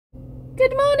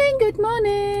Good morning, good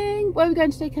morning. Where are we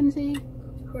going today, Kenzie?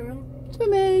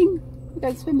 Swimming. We're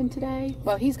going swimming today.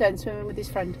 Well, he's going swimming with his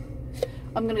friend.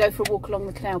 I'm going to go for a walk along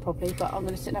the canal probably, but I'm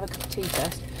going to sit and have a cup of tea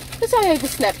first. Because I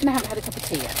overslept and I haven't had a cup of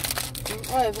tea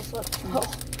yet. I overslept.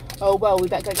 Oh well, we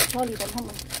better go get Charlie then,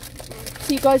 haven't we?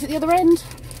 See you guys at the other end.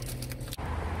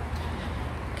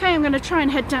 Okay, I'm going to try and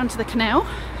head down to the canal,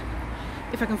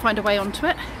 if I can find a way onto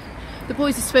it. The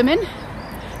boys are swimming.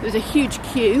 There was a huge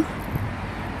queue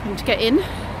for them to get in,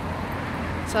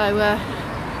 so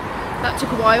that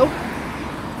took a while.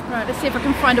 Right, let's see if I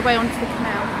can find a way onto the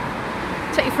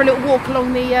canal. Take you for a little walk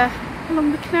along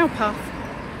the canal path.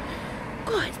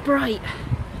 God, it's bright.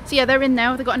 So yeah, they're in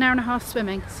now. They've got an hour and a half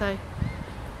swimming, so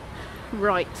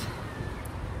right.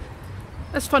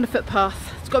 Let's find a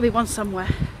footpath. There's got to be one somewhere.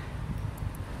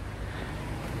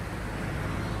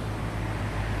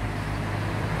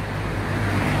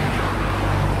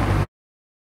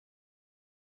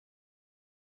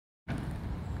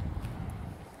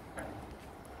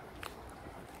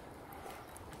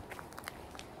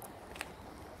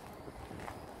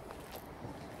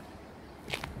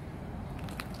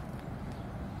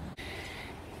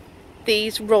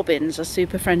 These robins are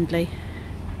super friendly.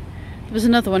 There was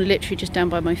another one literally just down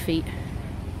by my feet.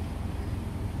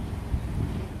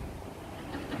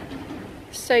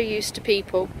 So used to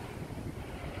people.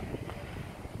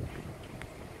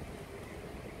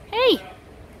 Hey!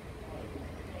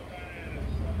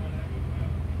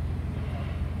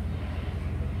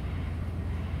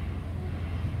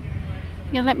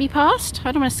 You gonna let me past?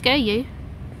 I don't want to scare you.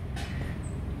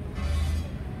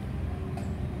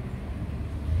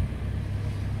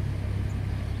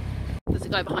 There's a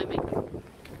guy behind me.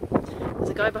 There's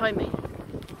a guy behind me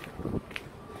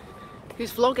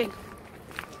who's vlogging.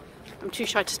 I'm too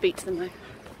shy to speak to them though.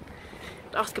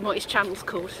 Ask him what his channel's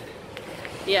called.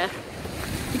 Yeah,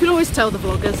 you can always tell the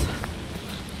vloggers.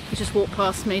 He just walked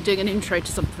past me doing an intro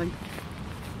to something.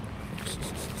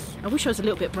 I wish I was a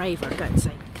little bit braver and go and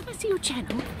say, can I see your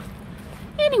channel?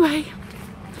 Anyway,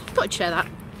 thought I'd share that.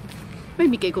 Made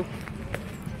me giggle.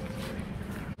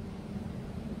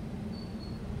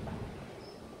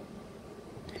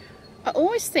 I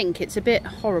always think it's a bit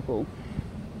horrible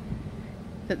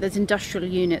that there's industrial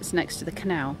units next to the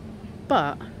canal,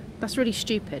 but that's really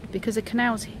stupid because the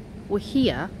canals were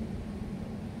here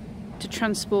to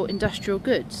transport industrial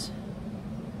goods.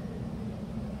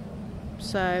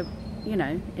 So, you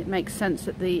know, it makes sense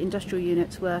that the industrial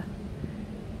units were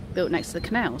built next to the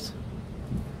canals.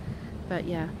 But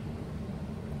yeah,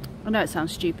 I know it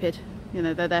sounds stupid, you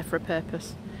know, they're there for a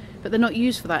purpose, but they're not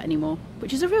used for that anymore,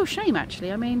 which is a real shame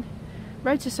actually. I mean,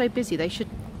 roads are so busy, they should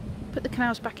put the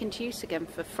canals back into use again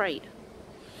for freight.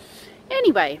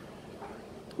 Anyway,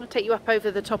 I'll take you up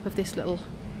over the top of this little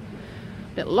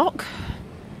lock.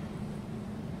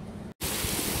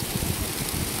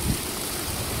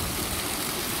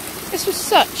 This was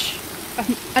such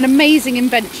an amazing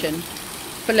invention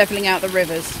for levelling out the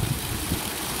rivers.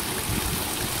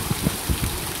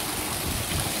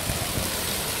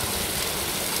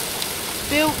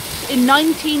 Built in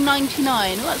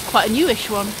 1999. Well, that's quite a newish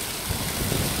one.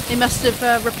 They must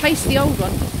have replaced the old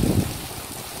one.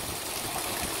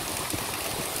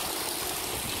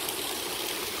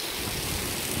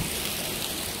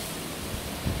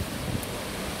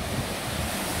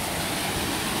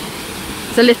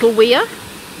 It's a little weir.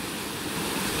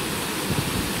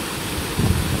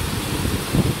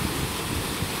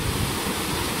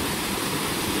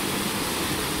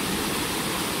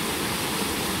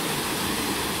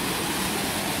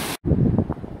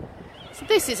 So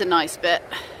this is a nice bit.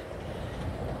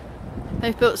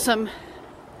 They've built some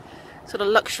sort of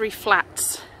luxury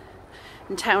flats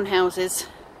and townhouses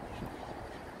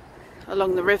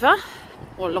along the river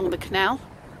or along the canal.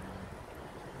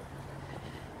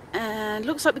 And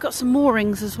looks like we've got some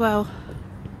moorings as well.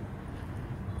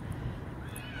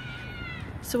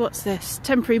 So what's this?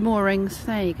 Temporary moorings.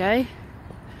 There you go.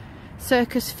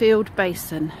 Circus Field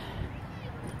Basin.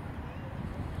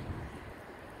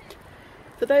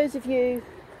 For those of you,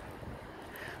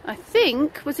 I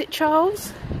think, was it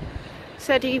Charles?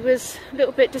 Said he was a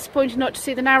little bit disappointed not to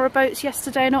see the narrowboats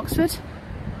yesterday in Oxford.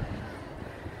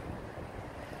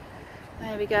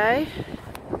 There we go.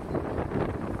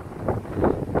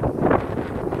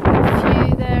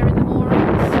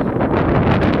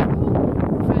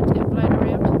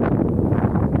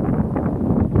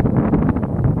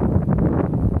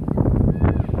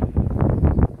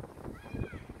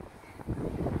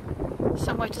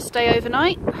 Somewhere to stay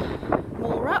overnight,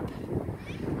 moor up,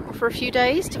 or for a few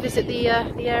days to visit the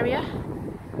area.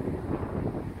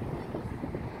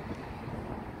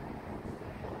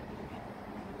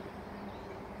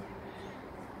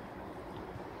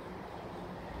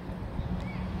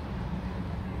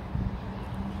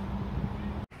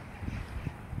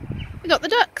 We got the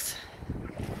ducks.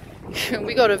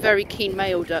 We got a very keen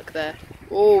male duck there.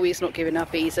 Oh, he's not giving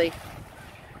up easy.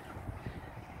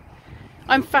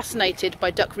 I'm fascinated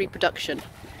by duck reproduction.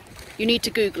 You need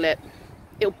to Google it.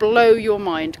 It'll blow your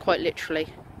mind, quite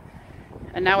literally.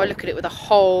 And now I look at it with a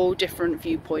whole different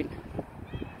viewpoint.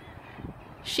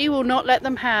 She will not let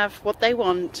them have what they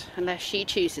want unless she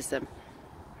chooses them.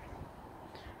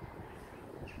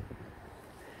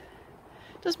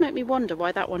 It does make me wonder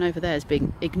why that one over there is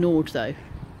being ignored though.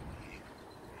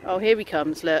 Oh, here he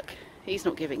comes, look. He's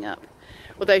not giving up.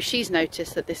 Although she's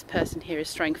noticed that this person here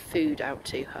is throwing food out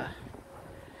to her.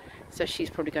 So she's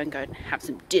probably going to go and have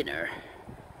some dinner.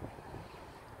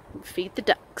 And feed the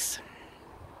ducks.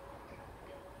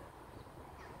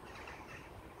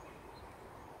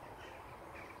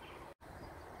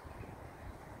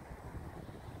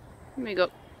 And we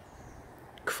got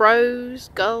crows,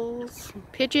 gulls,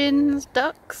 pigeons,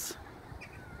 ducks.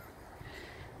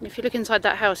 And if you look inside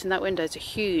that house, in that window, it's a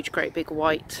huge, great big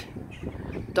white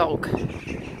dog.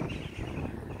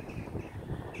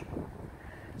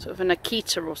 Sort of an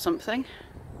Akita or something.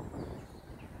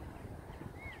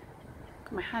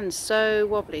 My hand's so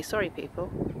wobbly, sorry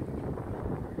people.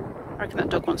 I reckon that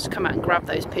dog wants to come out and grab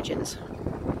those pigeons.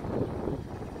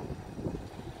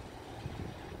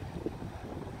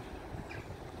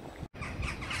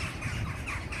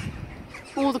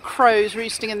 All the crows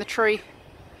roosting in the tree.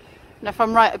 And if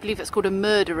I'm right, I believe it's called a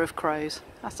murder of crows.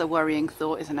 That's a worrying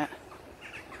thought, isn't it?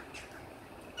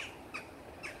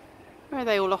 Where are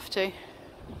they all off to?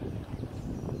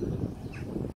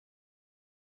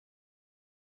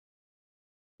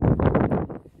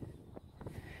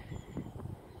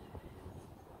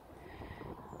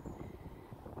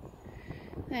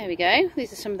 There we go,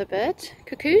 these are some of the birds.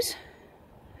 Cuckoos,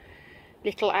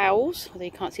 little owls, although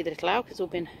you can't see the little owl because it's all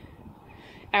been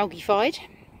algae-fied.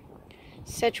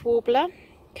 Sedge warbler,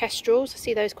 kestrels, I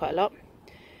see those quite a lot.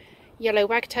 Yellow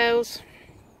wagtails,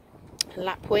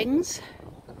 lapwings,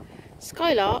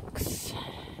 skylarks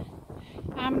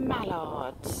and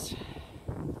mallards.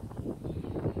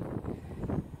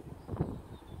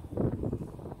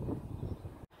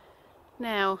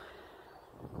 Now,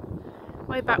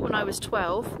 way back when I was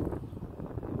 12,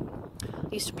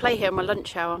 I used to play here on my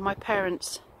lunch hour. My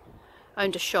parents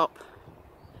owned a shop,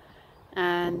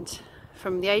 and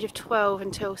from the age of 12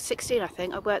 until 16, I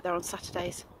think, I worked there on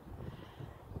Saturdays.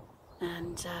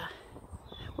 And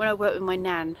when I worked with my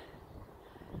nan,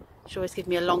 she'd always give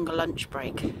me a longer lunch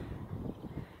break,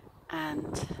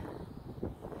 and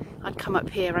I'd come up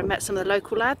here. I met some of the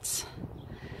local lads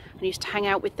and used to hang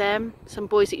out with them, some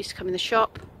boys that used to come in the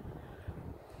shop.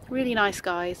 Really nice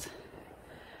guys.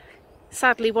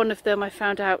 Sadly, one of them, I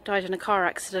found out, died in a car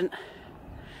accident,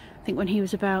 I think when he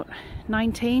was about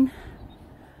 19.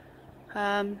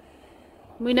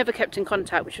 We never kept in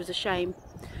contact, which was a shame.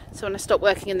 So when I stopped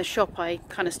working in the shop, I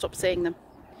kind of stopped seeing them.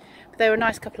 But they were a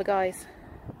nice couple of guys.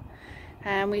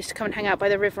 And we used to come and hang out by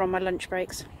the river on my lunch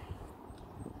breaks.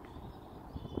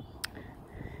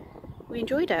 We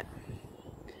enjoyed it.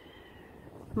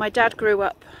 My dad grew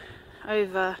up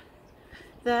over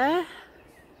there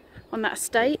on that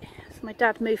estate. So my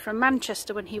dad moved from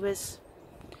Manchester when he was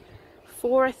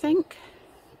 4, I think.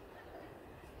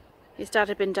 His dad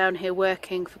had been down here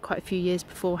working for quite a few years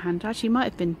beforehand. Actually, he might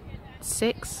have been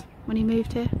 6 when he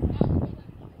moved here.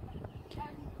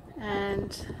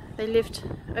 And they lived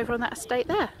over on that estate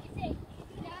there.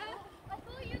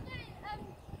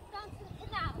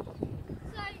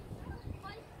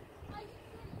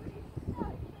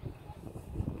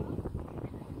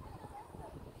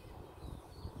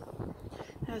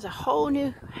 There's a whole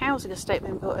new housing estate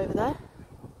being built over there.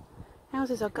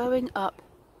 Houses are going up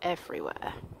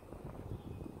everywhere.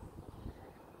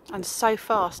 And so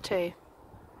fast too.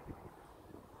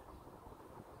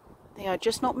 They are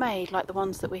just not made like the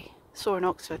ones that we saw in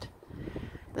Oxford.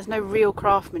 There's no real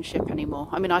craftsmanship anymore.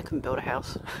 I mean, I couldn't build a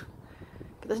house.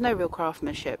 But there's no real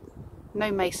craftsmanship.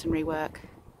 No masonry work.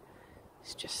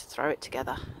 It's just throw it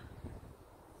together.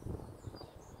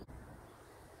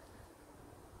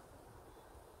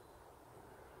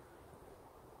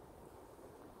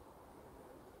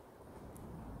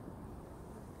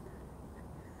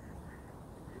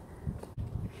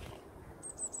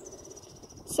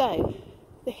 So,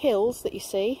 the hills that you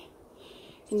see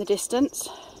in the distance,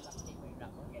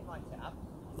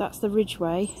 that's the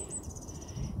ridgeway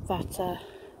that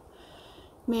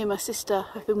me and my sister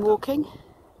have been walking.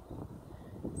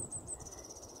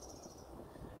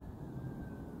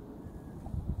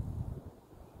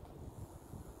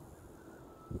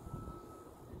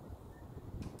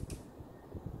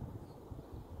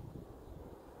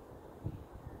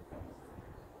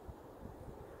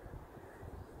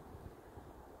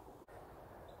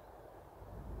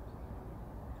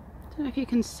 don't know if you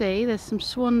can see, there's some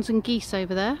swans and geese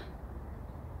over there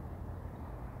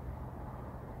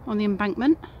on the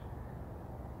embankment.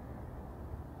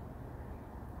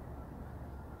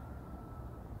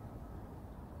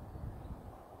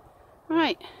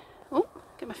 Right, oh,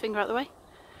 get my finger out of the way.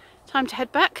 Time to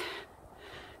head back.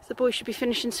 So the boys should be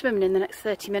finishing swimming in the next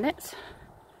 30 minutes.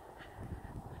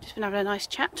 Just been having a nice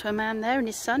chat to a man there and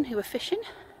his son who are fishing.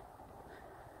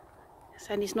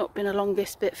 Saying he's not been along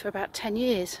this bit for about 10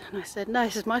 years. And I said, no,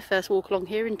 this is my first walk along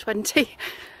here in 20.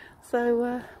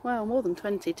 So, well, more than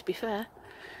 20 to be fair.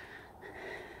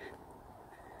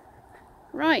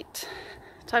 Right,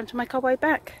 time to make our way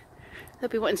back. They'll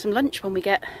be wanting some lunch when we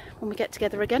get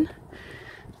together again.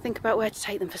 Think about where to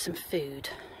take them for some food.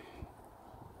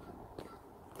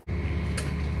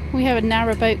 We have a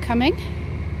narrowboat coming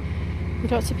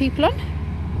with lots of people on.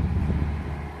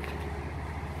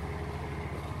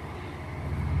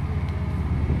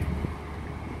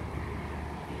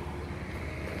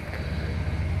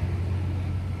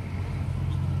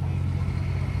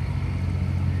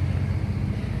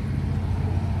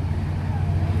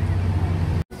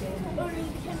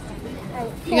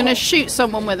 You're going to shoot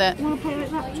someone with it. Want to play like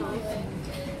that, Charles?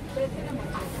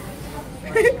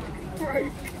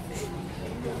 Broke.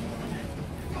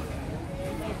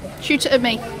 Shoot it at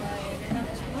me.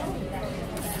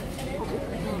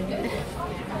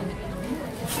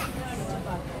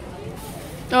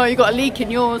 Oh, you got a leak in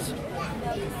yours.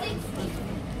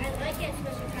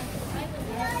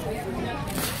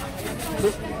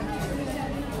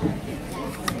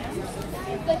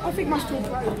 I think my straw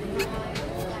broke.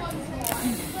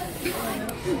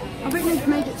 I think they've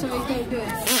made it so they don't do it.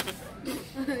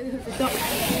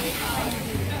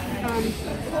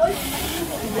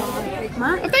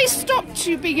 Have they stopped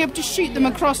you being able to shoot them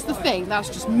across the thing? That's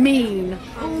just mean.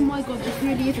 Oh my god, this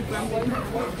really is a Grand Union.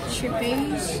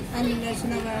 Chippies, and then there's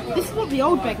another. This is what the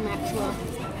old bag mats were.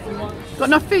 Got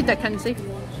enough food there, Kenzie?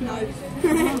 No.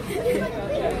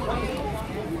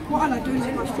 What I like doing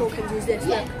is my straw cans is this.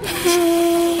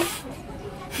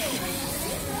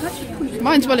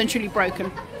 Mine's well and truly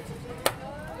broken.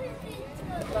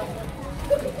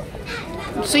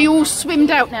 So you all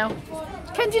swimmed out now.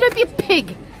 Kenzie, don't be a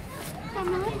pig.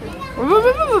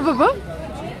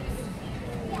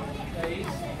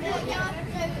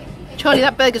 Charlie,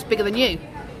 that burger's bigger than you.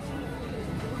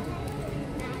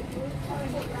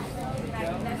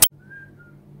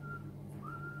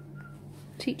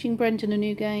 Teaching Brendan a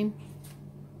new game.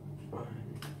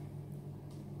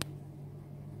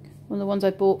 One of the ones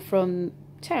I bought from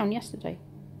town yesterday.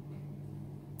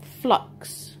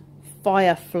 Flux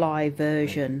Firefly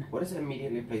version. What does it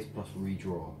immediately place plus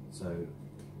redraw? So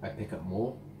I pick up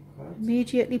more cards?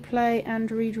 Immediately play and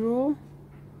redraw?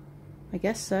 I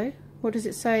guess so. What does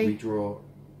it say? Redraw.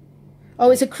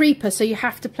 Oh, it's a creeper, so you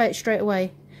have to play it straight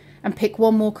away and pick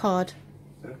one more card.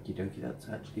 Okie dokie, that's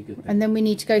actually good. And then we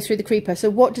need to go through the creeper. So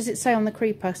what does it say on the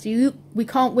creeper? So we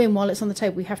can't win while it's on the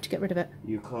table. We have to get rid of it.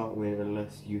 You can't win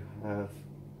unless you have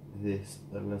this,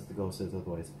 unless the goal says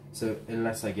otherwise. So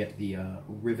unless I get the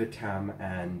River Thame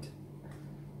and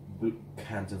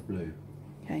cans of blue.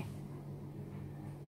 Okay.